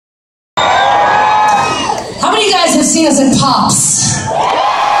seen us at Pops.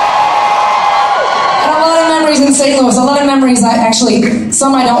 And a lot of memories in St. Louis. A lot of memories,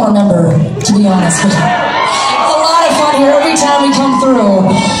 some I don't remember, to be honest. But a lot of fun here every time we come through.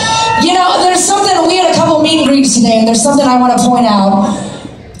 You know, there's something, we had a couple meet and greets today, and there's something I want to point out.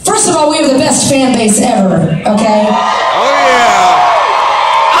 First of all, we have the best fan base ever, okay? Oh, yeah.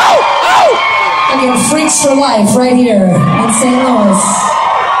 Ow! Ow! Again, freaks for life right here in St. Louis.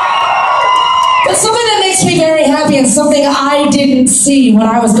 But something that makes me very happy and something I didn't see when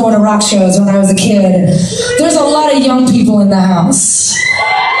I was going to rock shows when I was a kid, there's a lot of young people in the house.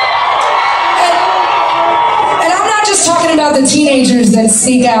 And I'm not just talking about the teenagers that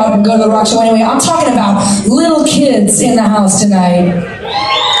sneak out and go to the rock show anyway. I'm talking about little kids in the house tonight.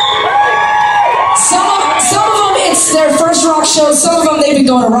 Some of them, it's their first rock show. Some of them, they've been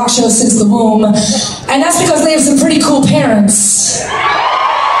going to rock shows since the womb. And that's because they have some pretty cool parents.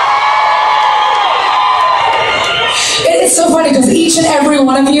 It's so funny because each and every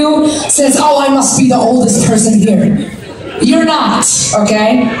one of you says, oh, I must be the oldest person here. You're not,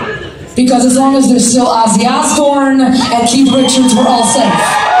 okay? Because as long as there's still Lzzy Hale and Keith Richards, we're all safe.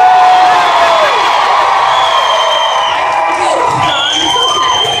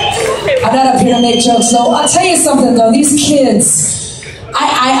 I'm not up here to make jokes, though. I'll tell you something, though. These kids,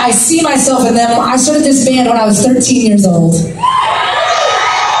 I see myself in them. I started this band when I was 13 years old.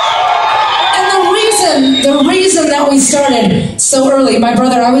 The reason that we started so early, my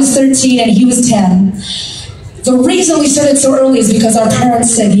brother, I was 13 and he was 10. The reason we started so early is because our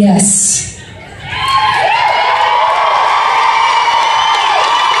parents said yes.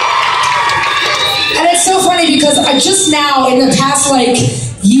 And it's so funny because I just now, in the past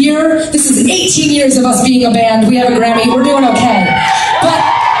year, this is 18 years of us being a band, we have a Grammy, we're doing okay. But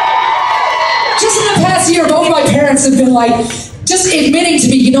just in the past year, both my parents have been just admitting to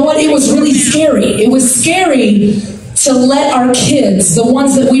me, you know what, it was really scary. It was scary to let our kids, the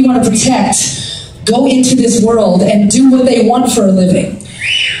ones that we want to protect, go into this world and do what they want for a living.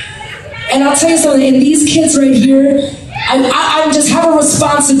 And I'll tell you something, and these kids right here, I just have a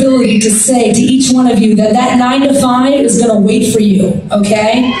responsibility to say to each one of you that 9 to 5 is going to wait for you,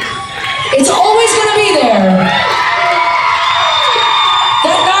 okay? It's always going to be there.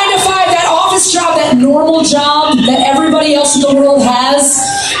 That 9 to 5, that office job, that normal job that everybody else in the world has,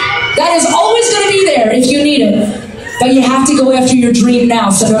 that is always going to be there if you need it. But you have to go after your dream now.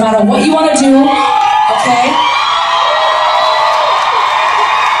 So no matter what you want to do, okay?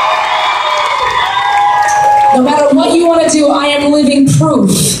 No matter what you want to do, I am living proof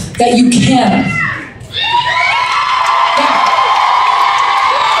that you can. Now,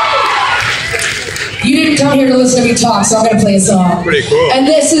 you didn't come here to listen to me talk, so I'm going to play a song. Pretty cool. And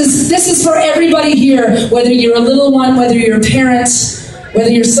this is for everybody here, whether you're a little one, whether you're a parent, whether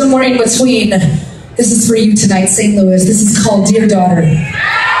you're somewhere in between. This is for you tonight, St. Louis. This is called Dear Daughter.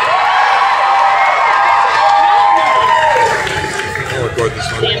 I'll record this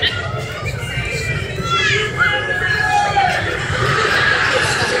one.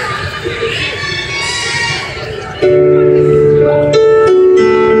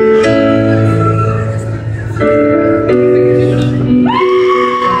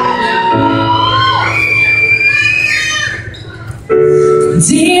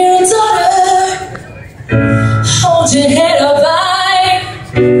 Dear daughter, hold your head up high.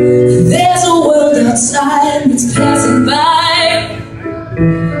 There's a world outside that's passing by.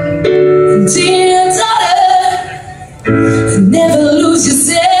 Dear daughter, never lose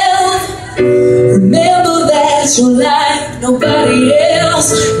yourself. Remember that you're like nobody else.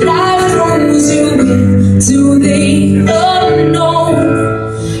 Life throws you into the unknown,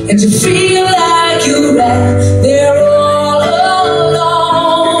 and you feel like you're right there all alone.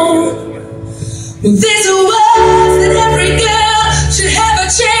 Well, there's a word that every girl should have a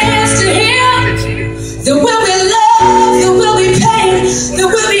chance to hear. There will be love, there will be pain, there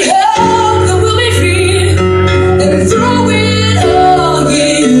will be hope, there will be fear. And through it all,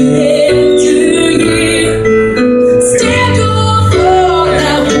 year after year, stand up for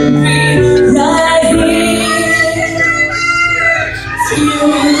that will be right here for you.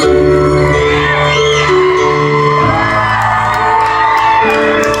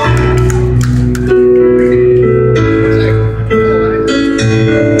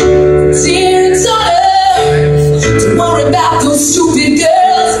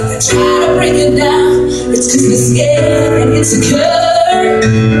 Insecure.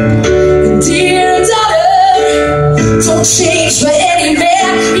 Dear daughter, don't change for any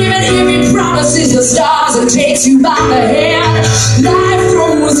man, even if he promises the stars and takes you by the hand. Life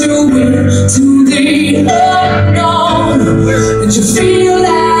throws you into the unknown, and you feel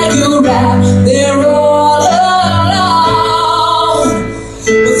like